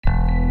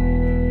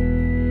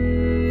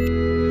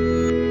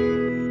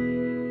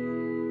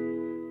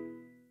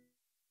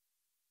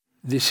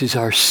This is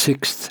our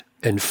sixth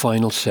and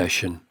final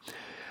session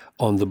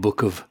on the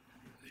book of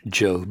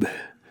Job,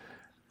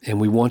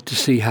 and we want to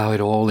see how it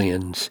all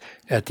ends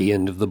at the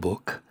end of the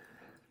book.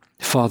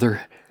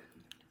 Father,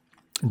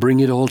 bring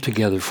it all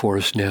together for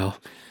us now.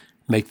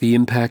 Make the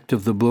impact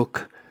of the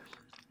book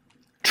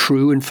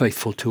true and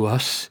faithful to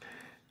us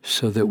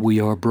so that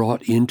we are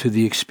brought into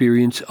the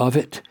experience of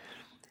it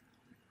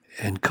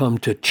and come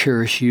to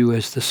cherish you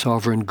as the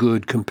sovereign,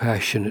 good,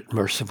 compassionate,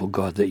 merciful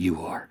God that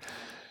you are,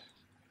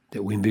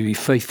 that we may be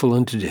faithful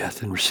unto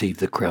death and receive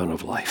the crown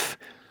of life.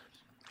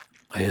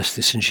 I ask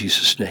this in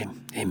Jesus'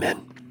 name.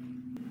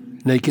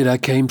 Amen. Naked I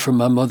came from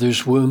my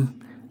mother's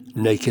womb.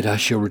 Naked I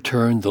shall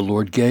return. The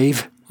Lord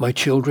gave my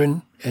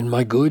children and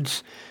my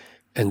goods,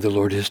 and the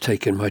Lord has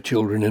taken my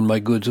children and my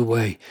goods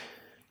away.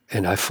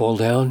 And I fall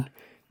down,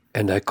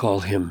 and I call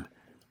him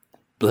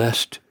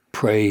blessed,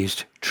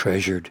 praised,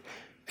 treasured,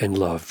 and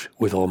loved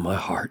with all my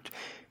heart.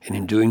 And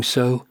in doing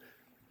so,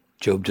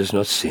 Job does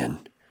not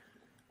sin.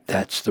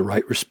 That's the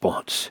right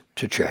response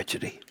to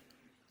tragedy.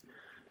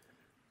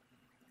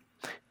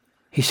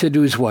 He said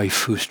to his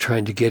wife, who was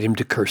trying to get him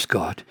to curse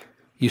God,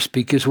 "You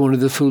speak as one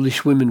of the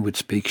foolish women would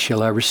speak.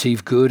 Shall I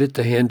receive good at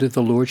the hand of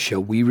the Lord?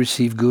 Shall we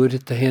receive good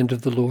at the hand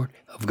of the Lord,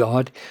 of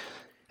God?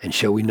 And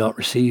shall we not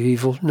receive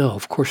evil?" No,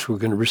 of course we're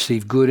going to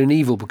receive good and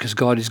evil because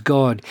God is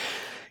God.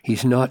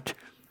 He's not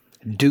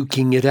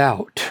duking it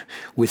out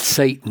with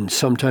Satan,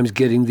 sometimes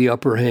getting the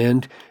upper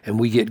hand and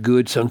we get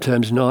good,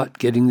 sometimes not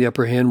getting the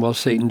upper hand while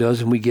Satan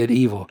does and we get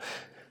evil.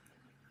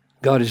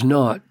 God is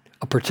not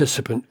a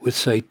participant with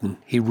Satan.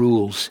 He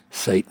rules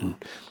Satan.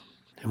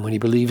 And when he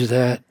believes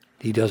that,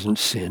 he doesn't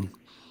sin.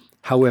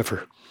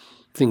 However,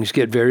 things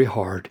get very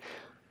hard.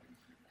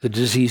 The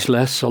disease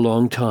lasts a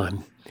long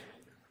time,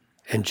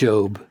 and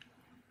Job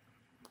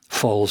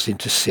falls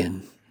into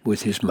sin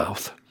with his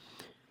mouth.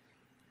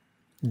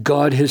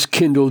 God has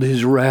kindled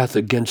his wrath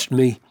against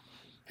me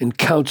and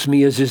counts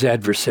me as his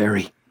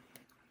adversary.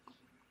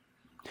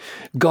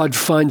 God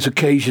finds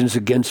occasions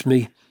against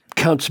me,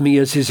 counts me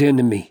as his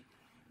enemy.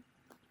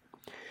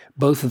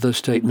 Both of those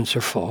statements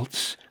are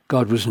false.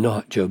 God was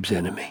not Job's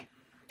enemy,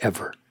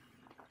 ever.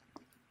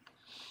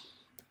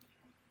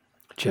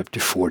 Chapter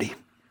 40.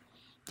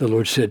 The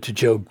Lord said to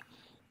Job,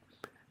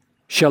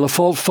 "Shall a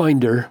fault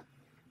finder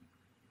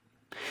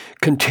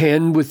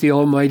contend with the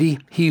Almighty?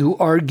 He who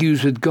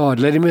argues with God,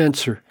 let him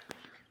answer."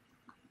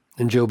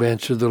 And Job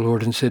answered the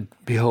Lord and said,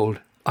 "Behold,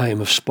 I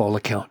am of small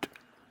account.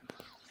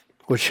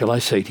 What shall I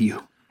say to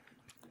you?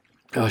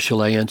 How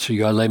shall I answer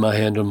you? I lay my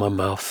hand on my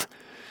mouth.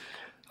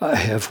 I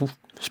have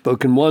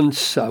spoken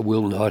once, I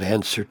will not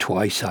answer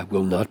twice, I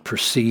will not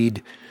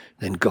proceed."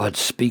 Then God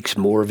speaks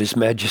more of his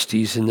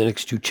majesties in the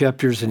next two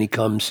chapters, and he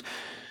comes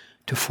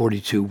to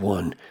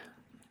 42:1.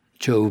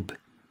 Job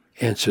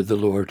answered the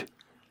Lord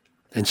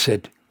and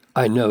said,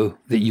 "I know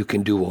that you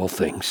can do all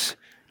things.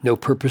 No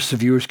purpose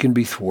of yours can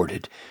be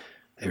thwarted."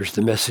 There's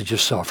the message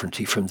of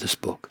sovereignty from this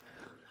book.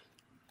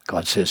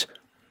 God says,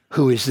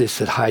 "Who is this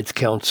that hides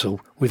counsel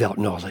without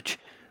knowledge?"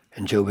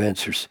 And Job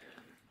answers,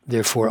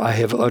 "Therefore I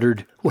have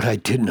uttered what I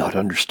did not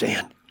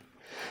understand,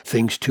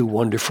 things too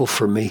wonderful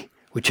for me,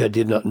 which I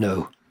did not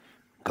know."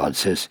 God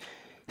says,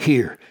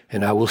 "Hear,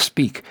 and I will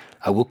speak.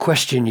 I will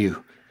question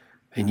you,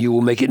 and you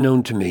will make it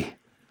known to me."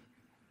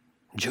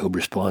 Job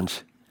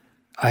responds,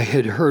 "I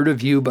had heard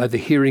of you by the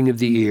hearing of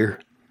the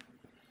ear.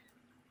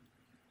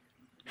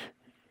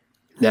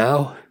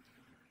 Now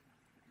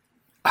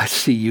I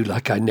see you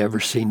like I never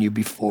seen you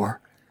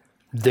before.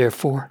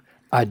 Therefore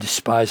I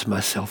despise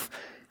myself,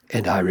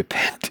 and I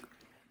repent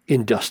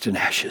in dust and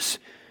ashes."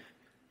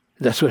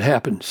 That's what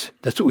happens.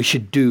 That's what we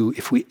should do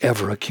if we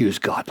ever accuse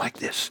God like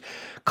this,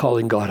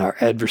 calling God our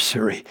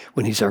adversary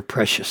when he's our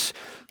precious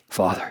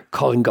Father,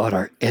 calling God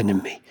our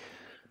enemy.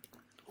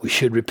 We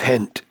should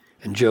repent,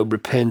 and Job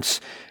repents,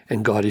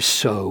 and God is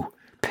so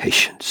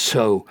patient,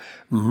 so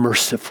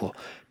merciful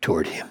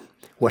toward him.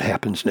 What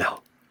happens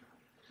now?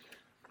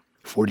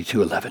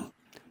 42:11,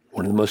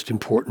 one of the most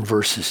important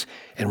verses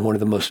and one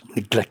of the most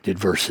neglected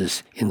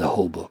verses in the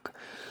whole book.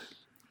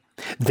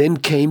 "Then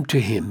came to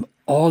him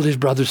all his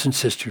brothers and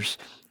sisters,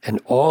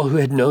 and all who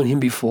had known him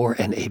before,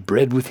 and ate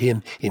bread with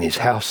him in his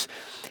house.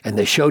 And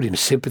they showed him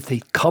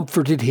sympathy,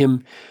 comforted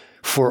him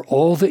for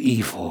all the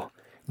evil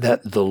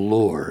that the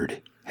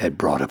Lord had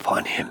brought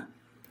upon him."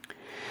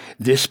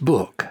 This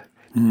book,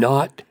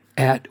 not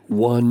at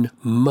one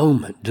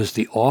moment does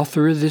the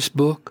author of this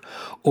book,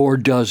 or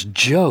does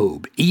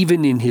Job,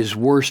 even in his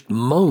worst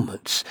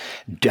moments,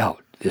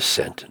 doubt this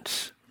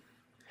sentence.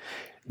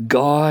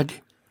 God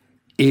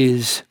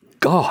is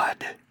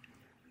God.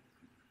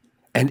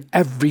 And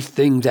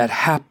everything that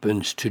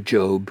happens to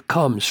Job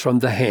comes from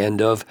the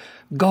hand of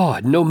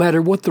God. No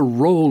matter what the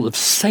role of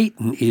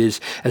Satan is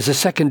as a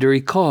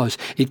secondary cause,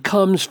 it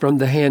comes from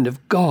the hand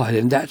of God.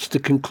 And that's the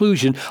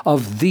conclusion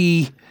of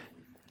the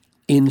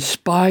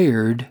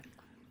inspired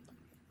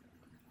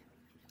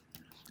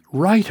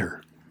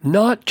writer,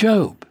 not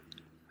Job.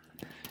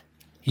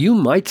 You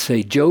might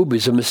say Job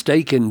is a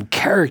mistaken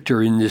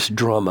character in this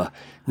drama.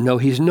 No,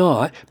 he's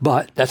not,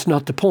 but that's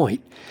not the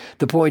point.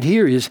 The point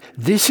here is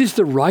this is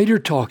the writer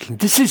talking.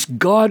 This is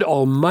God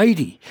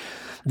Almighty,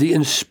 the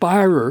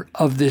inspirer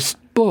of this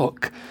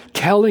book,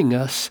 telling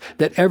us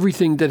that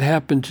everything that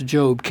happened to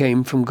Job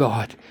came from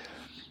God.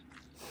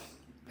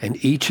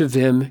 And each of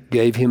them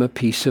gave him a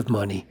piece of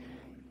money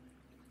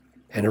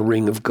and a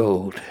ring of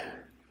gold.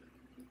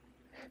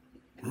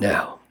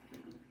 Now,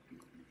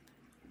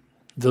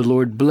 the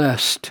Lord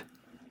blessed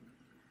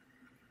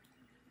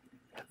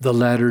the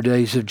latter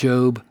days of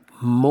Job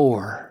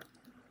more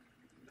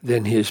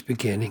than his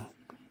beginning,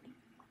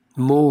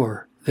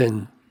 more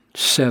than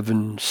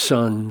 7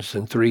 sons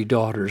and 3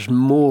 daughters,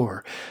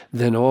 more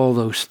than all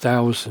those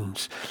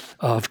thousands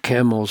of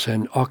camels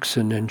and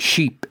oxen and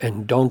sheep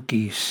and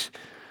donkeys.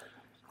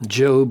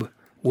 Job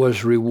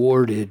was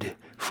rewarded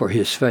for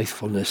his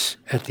faithfulness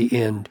at the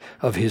end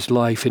of his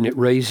life. And it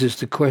raises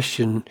the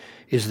question,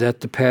 is that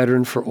the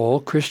pattern for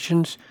all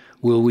Christians?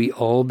 Will we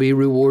all be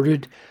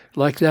rewarded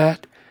like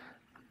that?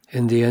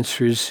 And the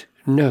answer is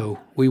no,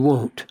 we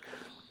won't.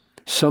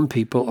 Some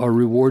people are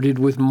rewarded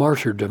with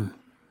martyrdom,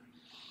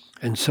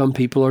 and some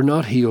people are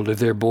not healed of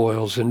their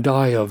boils and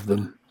die of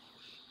them.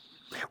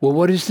 Well,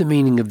 what is the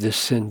meaning of this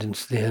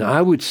sentence then?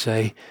 I would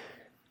say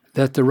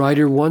that the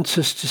writer wants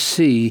us to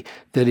see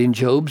that in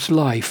Job's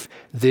life,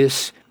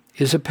 this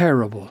is a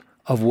parable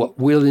of what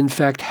will in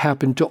fact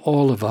happen to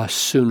all of us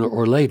sooner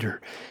or later,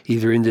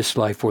 either in this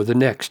life or the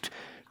next.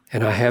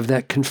 And I have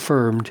that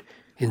confirmed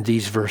in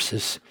these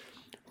verses.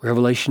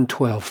 Revelation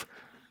 12.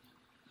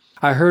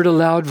 I heard a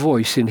loud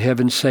voice in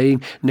heaven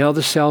saying, now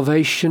the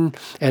salvation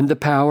and the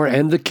power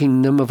and the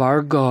kingdom of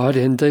our God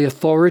and the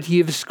authority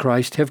of his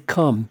Christ have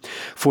come.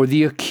 For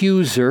the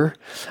accuser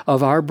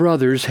of our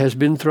brothers has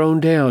been thrown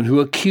down, who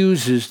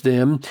accuses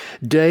them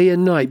day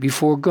and night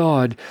before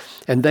God,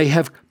 and they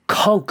have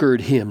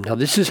conquered him. Now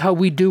this is how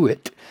we do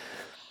it.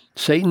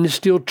 Satan is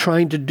still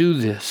trying to do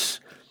this.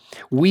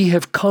 We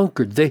have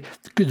conquered.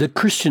 The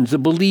Christians, the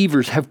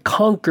believers, have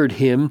conquered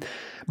him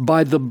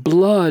by the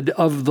blood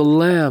of the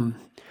Lamb.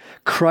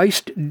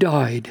 Christ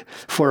died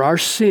for our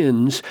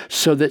sins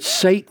so that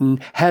Satan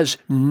has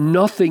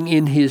nothing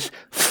in his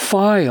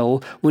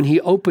file when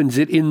he opens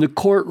it in the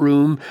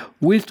courtroom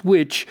with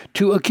which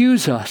to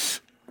accuse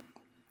us.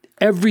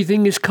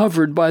 Everything is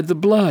covered by the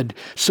blood.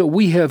 So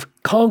we have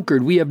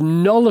conquered, we have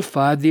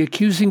nullified the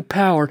accusing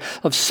power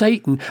of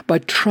Satan by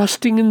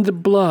trusting in the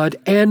blood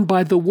and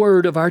by the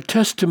word of our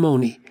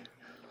testimony.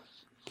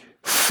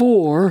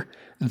 For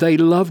they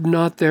loved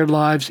not their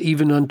lives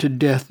even unto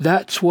death.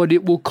 That's what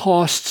it will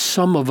cost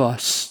some of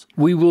us.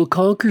 We will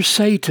conquer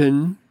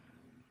Satan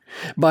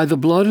by the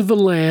blood of the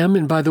Lamb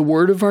and by the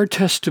word of our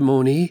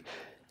testimony,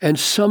 and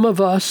some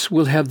of us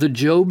will have the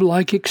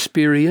Job-like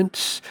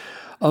experience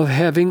of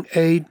having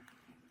a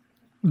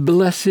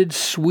blessed,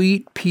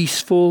 sweet,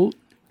 peaceful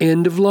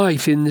end of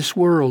life in this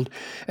world.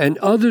 And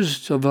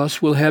others of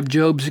us will have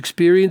Job's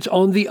experience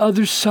on the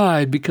other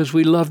side because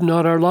we love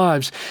not our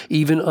lives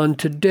even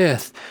unto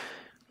death.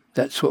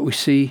 That's what we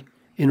see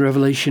in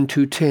Revelation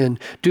 2:10.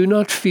 Do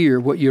not fear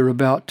what you're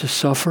about to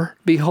suffer.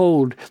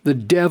 Behold, the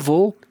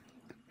devil,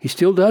 he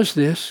still does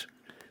this,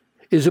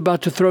 is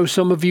about to throw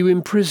some of you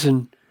in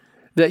prison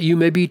that you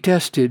may be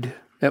tested.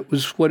 That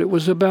was what it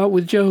was about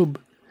with Job.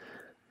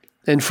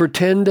 And for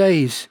 10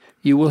 days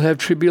you will have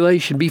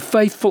tribulation. Be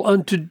faithful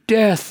unto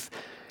death,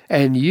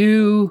 and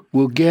you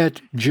will get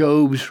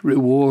Job's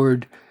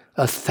reward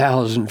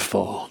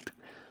 1,000-fold.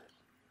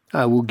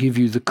 I will give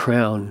you the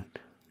crown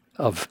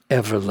of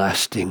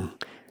everlasting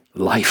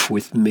life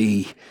with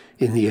me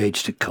in the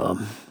age to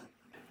come.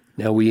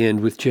 Now we end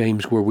with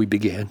James where we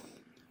began.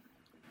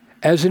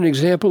 As an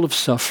example of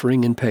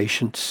suffering and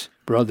patience,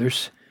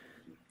 brothers,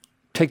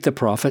 take the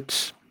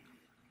prophets.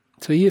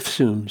 So he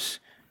assumes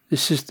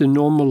this is the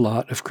normal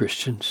lot of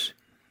Christians.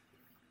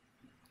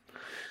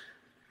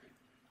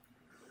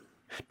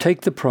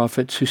 Take the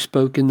prophets who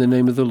spoke in the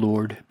name of the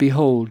Lord.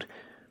 Behold,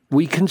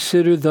 we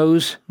consider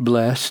those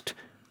blessed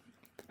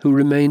who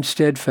remain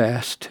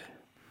steadfast.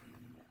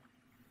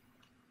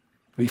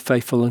 Be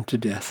faithful unto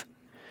death.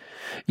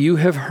 You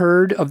have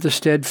heard of the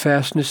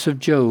steadfastness of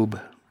Job,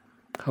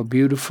 how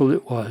beautiful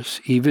it was,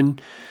 even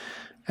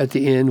at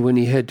the end when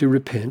he had to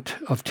repent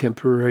of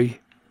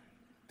temporary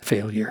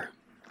failure.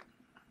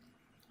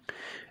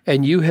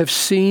 And you have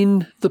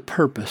seen the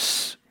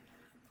purpose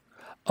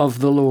of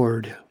the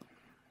Lord,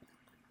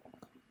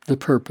 the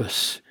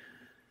purpose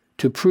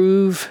to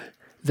prove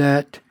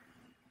that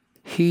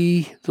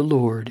he, the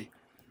Lord,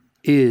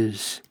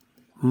 is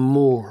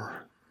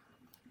more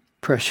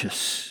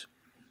precious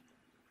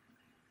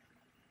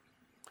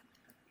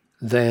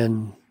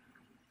than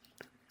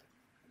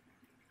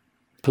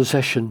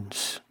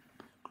possessions,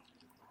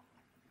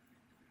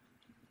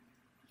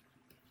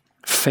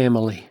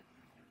 family,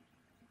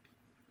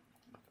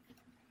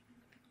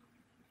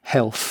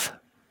 health.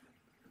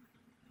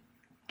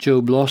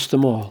 Job lost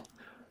them all,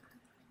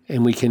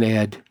 and we can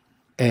add,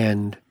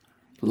 and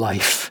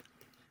life,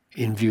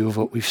 in view of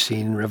what we've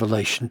seen in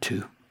Revelation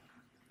 2.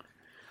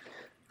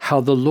 how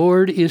the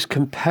Lord is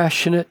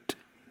compassionate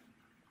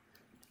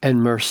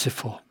and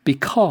merciful,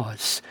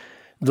 because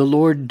the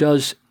Lord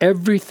does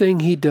everything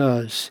he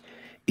does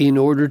in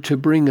order to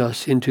bring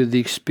us into the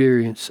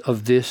experience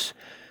of this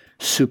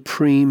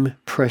supreme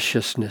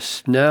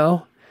preciousness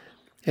now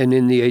and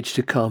in the age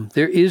to come.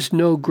 There is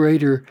no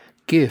greater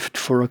gift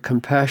for a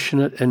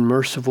compassionate and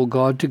merciful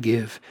God to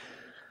give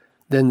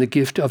than the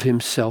gift of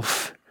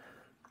himself.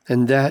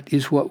 And that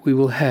is what we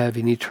will have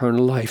in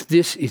eternal life.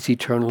 This is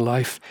eternal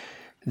life,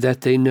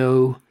 that they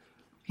know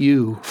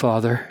you,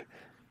 Father,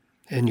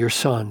 and your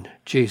Son,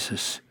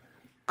 Jesus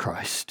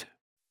Christ.